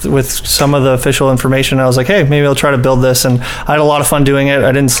us with some of the official information. I was like, hey, maybe I'll try to build this, and I had a lot of fun doing it.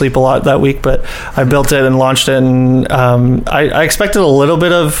 I didn't sleep a lot that week, but I built it and launched it, and I expected a little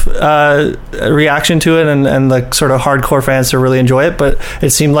bit of reaction to it, and the sort of hardcore fans to really enjoy it, but it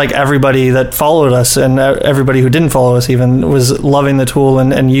seemed like everybody that followed us and everybody who didn't follow us even was loving the tool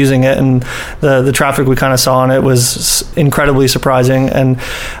and using it, and the traffic we kind of saw on it was incredibly surprising. And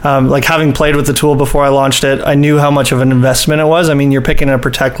like, having played with the tool before I launched it, I knew how much of an investment it was. I mean, you're picking a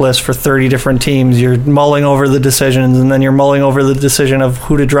protect list for 30 different teams, you're mulling over the decisions, and then you're mulling over the decision of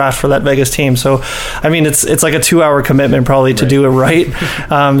who to draft for that Vegas team. So I mean, it's like a 2-hour commitment probably to do it right.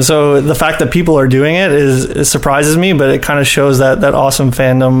 So the fact that people are doing it surprises me, but it kind of shows that awesome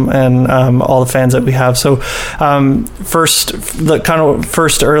fandom and all the fans that we have. So first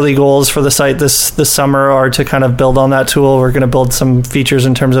early goals for the site this summer are to kind of build on that tool. We're going to build some features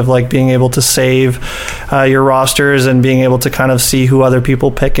in terms of like being able to save your rosters and being able to kind of see who other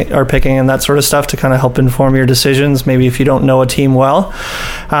people are picking and that sort of stuff to kind of help inform your decisions, maybe if you don't know a team well.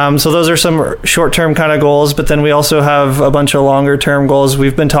 So those are some short-term kind of goals, but then we also have a bunch of longer-term goals.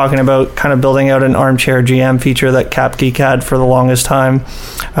 We've been talking about kind of building out an armchair GM feature that Cap Geek had for the longest time.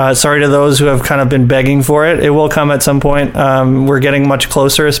 Sorry to those who have kind of been begging for it. It will come at some point. We're getting much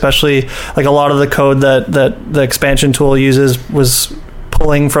closer, especially like a lot of the code that the expansion tool uses was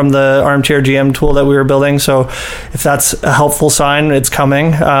pulling from the armchair GM tool that we were building. So if that's a helpful sign, it's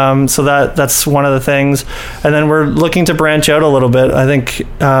coming. So that's one of the things. And then we're looking to branch out a little bit. I think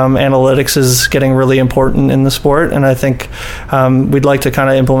analytics is getting really important in the sport, and I think we'd like to kind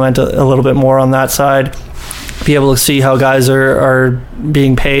of implement a little bit more on that side, be able to see how guys are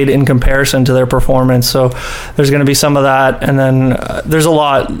being paid in comparison to their performance. So there's going to be some of that, and then there's a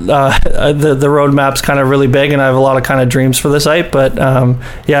lot. The roadmap's kind of really big, and I have a lot of kind of dreams for the site. But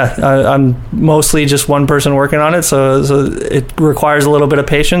I'm mostly just one person working on it, so it requires a little bit of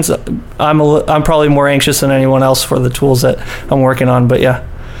patience. I'm probably more anxious than anyone else for the tools that I'm working on. But yeah.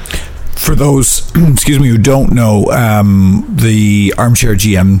 For those, who don't know, the armchair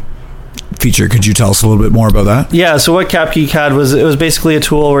GM feature, could you tell us a little bit more about that? Yeah, so what CapGeek had was basically a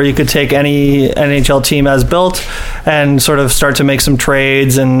tool where you could take any NHL team as built and sort of start to make some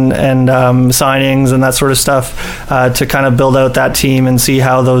trades and signings and that sort of stuff to kind of build out that team and see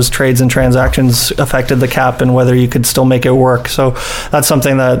how those trades and transactions affected the cap and whether you could still make it work. So that's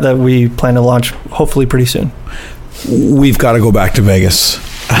something that we plan to launch hopefully pretty soon. We've got to go back to Vegas.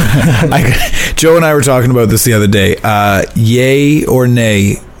 Joe and I were talking about this the other day. Yay or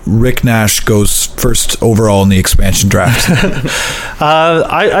nay, Rick Nash goes first overall in the expansion draft?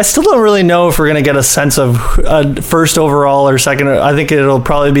 I still don't really know if we're going to get a sense of first overall or second. I think it'll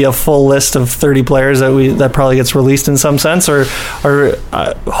probably be a full list of 30 players that probably gets released in some sense, or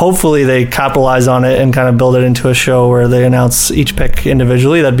hopefully they capitalize on it and kind of build it into a show where they announce each pick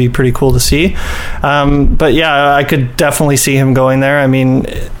individually. That'd be pretty cool to see. But yeah, I could definitely see him going there. I mean,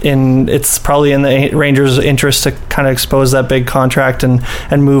 it's probably in the Rangers' interest to kind of expose that big contract and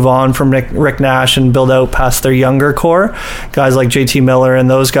move on from Rick Nash and build out past their younger core. Guys like JT Miller and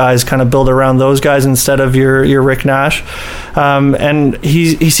those guys, kind of build around those guys instead of your Rick Nash. And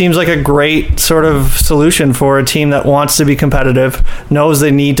he seems like a great sort of solution for a team that wants to be competitive, knows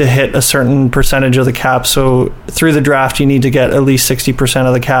they need to hit a certain percentage of the cap. So through the draft, you need to get at least 60%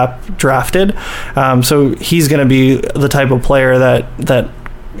 of the cap drafted. So he's going to be the type of player that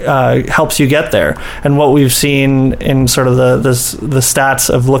helps you get there. And what we've seen in sort of the stats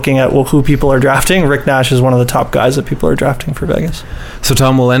of looking at who people are drafting, Rick Nash is one of the top guys that people are drafting for Vegas. So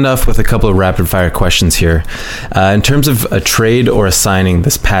Tom, we'll end off with a couple of rapid fire questions here. In terms of a trade or a signing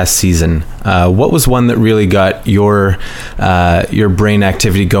this past season, what was one that really got your brain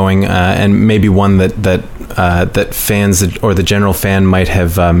activity going, and maybe one that fans or the general fan might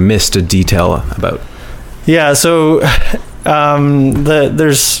have missed a detail about? Yeah, so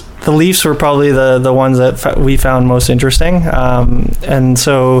the Leafs were probably the ones that we found most interesting, and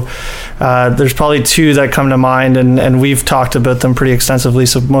so there's probably two that come to mind, and we've talked about them pretty extensively,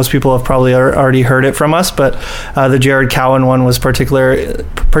 so most people have probably already heard it from us, but the Jared Cowan one was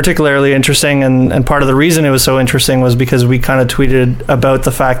particularly interesting, and part of the reason it was so interesting was because we kind of tweeted about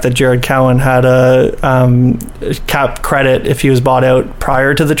the fact that Jared Cowan had a cap credit if he was bought out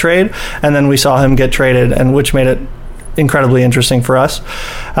prior to the trade, and then we saw him get traded, and which made it incredibly interesting for us.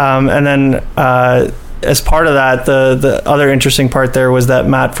 And then as part of that, the other interesting part there was that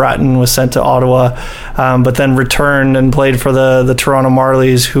Matt Fratton was sent to Ottawa, but then returned and played for the Toronto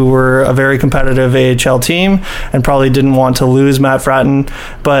Marlies, who were a very competitive AHL team and probably didn't want to lose Matt Fratton.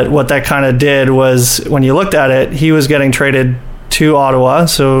 But what that kind of did was, when you looked at it, he was getting traded to Ottawa,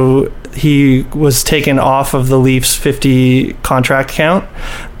 so he was taken off of the Leafs 50 contract count,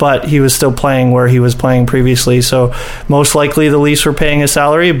 but he was still playing where he was playing previously. So most likely the Leafs were paying his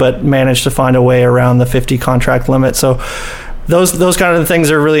salary, but managed to find a way around the 50 contract limit. So those kind of things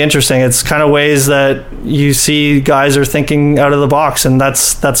are really interesting. It's kind of ways that you see guys are thinking out of the box, and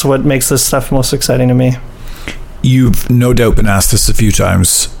that's what makes this stuff most exciting to me. You've no doubt been asked this a few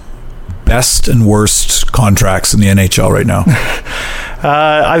times. Best and worst contracts in the NHL right now?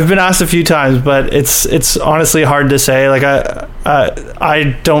 I've been asked a few times, but it's honestly hard to say. Like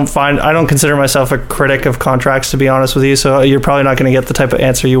I don't consider myself a critic of contracts, to be honest with you. So you're probably not going to get the type of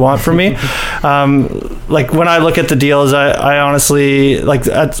answer you want from me. Like when I look at the deals, I honestly, like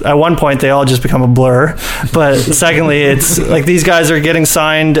at one point they all just become a blur. But secondly, it's like these guys are getting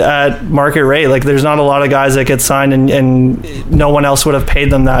signed at market rate. Like there's not a lot of guys that get signed and no one else would have paid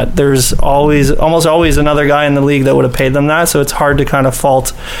them that. There's almost always another guy in the league that would have paid them that. So it's hard to kind of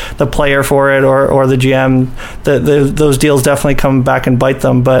fault the player for it or the GM. Those deals definitely come back and bite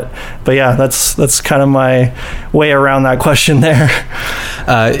them. But yeah, that's kind of my way around that question there.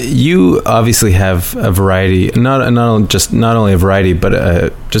 You obviously have a variety, not only a variety,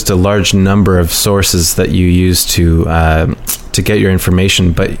 but just a large number of sources that you use to get your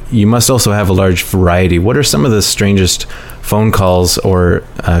information. But you must also have a large variety. What are some of the strangest phone calls or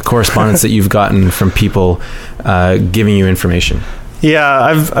correspondence that you've gotten from people giving you information?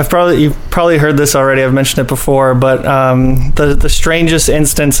 Yeah, you've probably heard this already. I've mentioned it before, but the strangest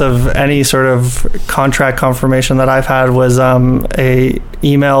instance of any sort of contract confirmation that I've had was a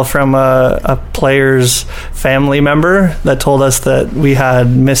email from a player's family member that told us that we had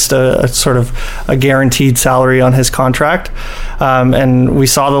missed a sort of a guaranteed salary on his contract, and we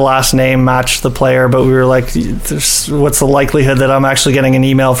saw the last name match the player, but we were like, what's the likelihood that I'm actually getting an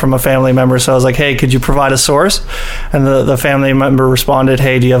email from a family member? So I was like, hey, could you provide a source? And the family member responded,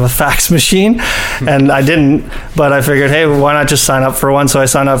 hey, do you have a fax machine? And I didn't, but I figured, hey, why not just sign up for one? So I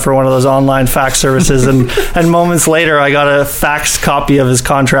signed up for one of those online fax services, and moments later I got a faxed copy of his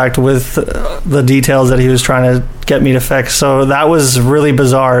contract with the details that he was trying to get me to fix. So that was really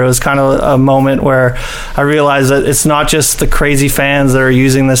bizarre. It was kind of a moment where I realized that it's not just the crazy fans that are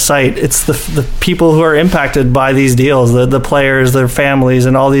using this site, it's the people who are impacted by these deals, the players, their families,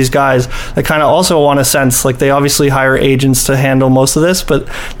 and all these guys that kind of also want a sense, like they obviously hire agents to handle most of this, but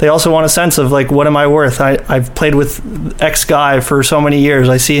they also want a sense of like, what am I worth? I've played with X guy for so many years.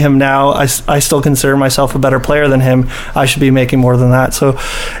 I see him now. I still consider myself a better player than him. I should be making more than that. So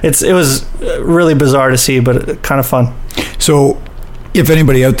it was really bizarre to see, but kind of fun. So if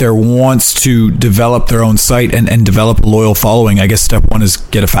anybody out there wants to develop their own site and develop a loyal following, I guess step one is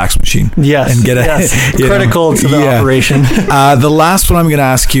get a fax machine. Yes. And get critical to the operation. The last one I'm going to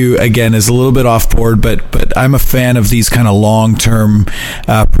ask you again is a little bit off board, but I'm a fan of these kind of long-term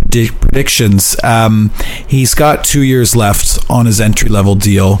predictions. He's got 2 years left on his entry-level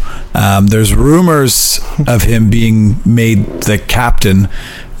deal. There's rumors of him being made the captain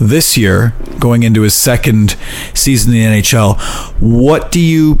this year, going into his second season in the NHL. What do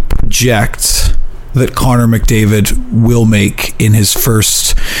you project that Connor McDavid will make in his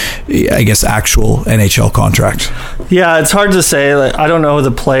first, I guess, actual NHL contract? Yeah, it's hard to say. Like, I don't know the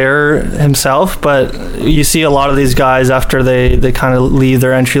player himself, but you see a lot of these guys after they kind of leave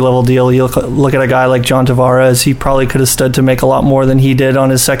their entry-level deal. You look at a guy like John Tavares. He probably could have stood to make a lot more than he did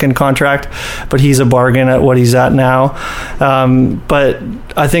on his second contract, but he's a bargain at what he's at now. But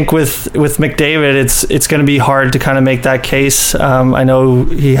I think with McDavid, it's going to be hard to kind of make that case. I know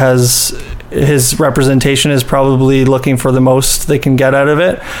he has... his representation is probably looking for the most they can get out of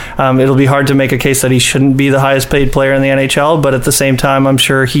it. It'll be hard to make a case that he shouldn't be the highest paid player in the NHL, but at the same time, I'm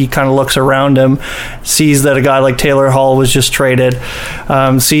sure he kind of looks around him, sees that a guy like Taylor Hall was just traded,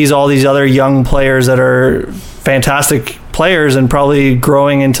 sees all these other young players that are fantastic players and probably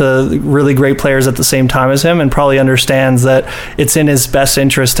growing into really great players at the same time as him, and probably understands that it's in his best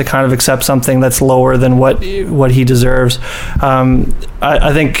interest to kind of accept something that's lower than what he deserves.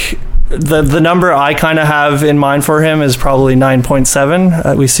 I think the number I kind of have in mind for him is probably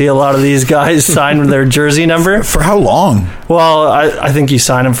 9.7. We see a lot of these guys sign their jersey number. For how long? Well, I think you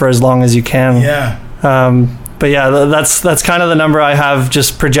sign him for as long as you can. Yeah. But yeah, that's kind of the number I have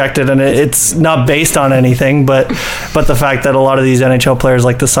just projected, and it's not based on anything, but the fact that a lot of these NHL players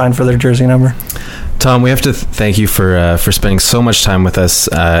like to sign for their jersey number. Tom, we have to thank you for spending so much time with us.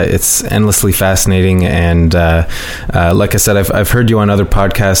 It's endlessly fascinating, and like I said, I've heard you on other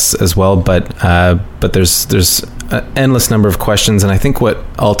podcasts as well, but there's an endless number of questions, and I think what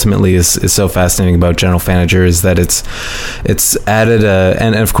ultimately is so fascinating about General Fanager is that it's added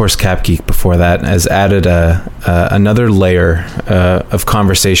and of course Cap Geek before that has added another layer of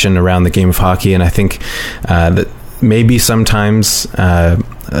conversation around the game of hockey, and I think that maybe sometimes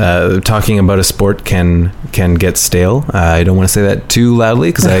talking about a sport can get stale. I don't want to say that too loudly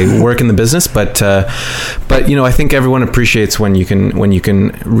because I work in the business, but I think everyone appreciates when you can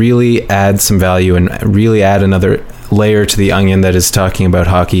really add some value and really add another layer to the onion that is talking about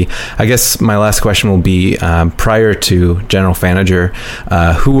hockey. I guess my last question will be, prior to General Fanager,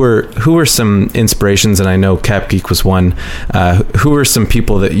 who were some inspirations, and I know Cap Geek was one, who were some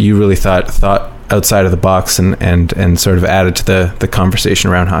people that you really thought outside of the box and sort of added to the conversation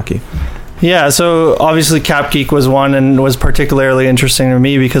around hockey? Yeah, so obviously Cap Geek was one, and was particularly interesting to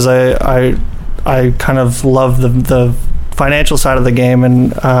me because I kind of love the financial side of the game,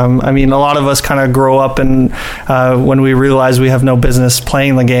 and I mean, a lot of us kind of grow up, and when we realize we have no business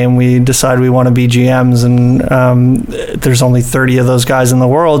playing the game, we decide we want to be GMs, and there's only 30 of those guys in the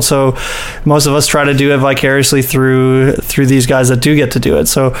world, so most of us try to do it vicariously through these guys that do get to do it.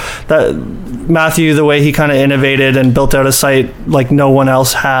 So that Matthew, the way he kind of innovated and built out a site like no one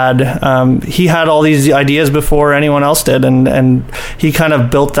else had, he had all these ideas before anyone else did, and he kind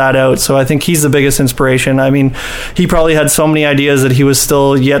of built that out. So I think he's the biggest inspiration. I mean, he probably had so many ideas that he was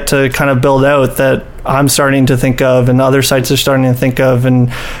still yet to kind of build out that I'm starting to think of, and other sites are starting to think of,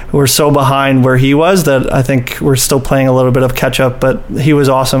 and we're so behind where he was that I think we're still playing a little bit of catch up, but he was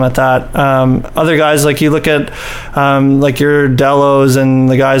awesome at that. Other guys, like you look at like your Delos and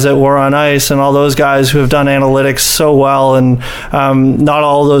the guys at War on Ice and all those guys who have done analytics so well, and not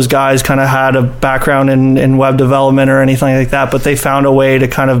all of those guys kind of had a background in web development or anything like that, but they found a way to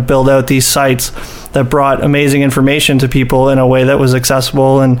kind of build out these sites that brought amazing information to people in a way that was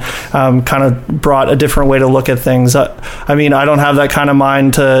accessible and kind of brought a different way to look at things. I mean, I don't have that kind of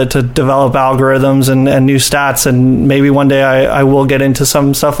mind to develop algorithms and new stats, and maybe one day I will get into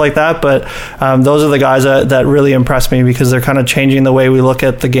some stuff like that, but those are the guys that really impress me because they're kind of changing the way we look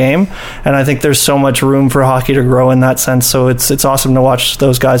at the game, and I think there's so much room for hockey to grow in that sense, so it's awesome to watch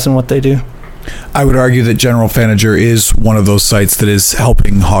those guys and what they do. I would argue that General Fanager is one of those sites that is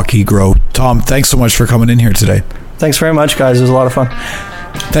helping hockey grow. Tom, thanks so much for coming in here today. Thanks very much, guys. It was a lot of fun.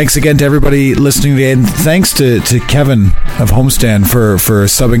 Thanks again to everybody listening today, and thanks to Kevin of Homestand for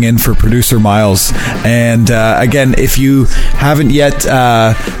subbing in for producer Miles. And again, if you haven't yet,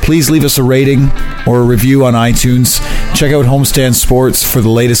 please leave us a rating or a review on iTunes. Check out Homestand Sports for the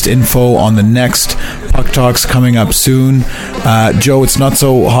latest info on the next Puck Talks coming up soon. Joe, it's not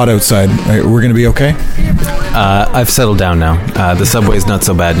so hot outside. We're going to be okay? I've settled down now. The subway's not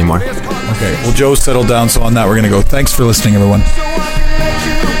so bad anymore. Okay, well, Joe's settled down, so on that we're going to go. Thanks for listening, everyone.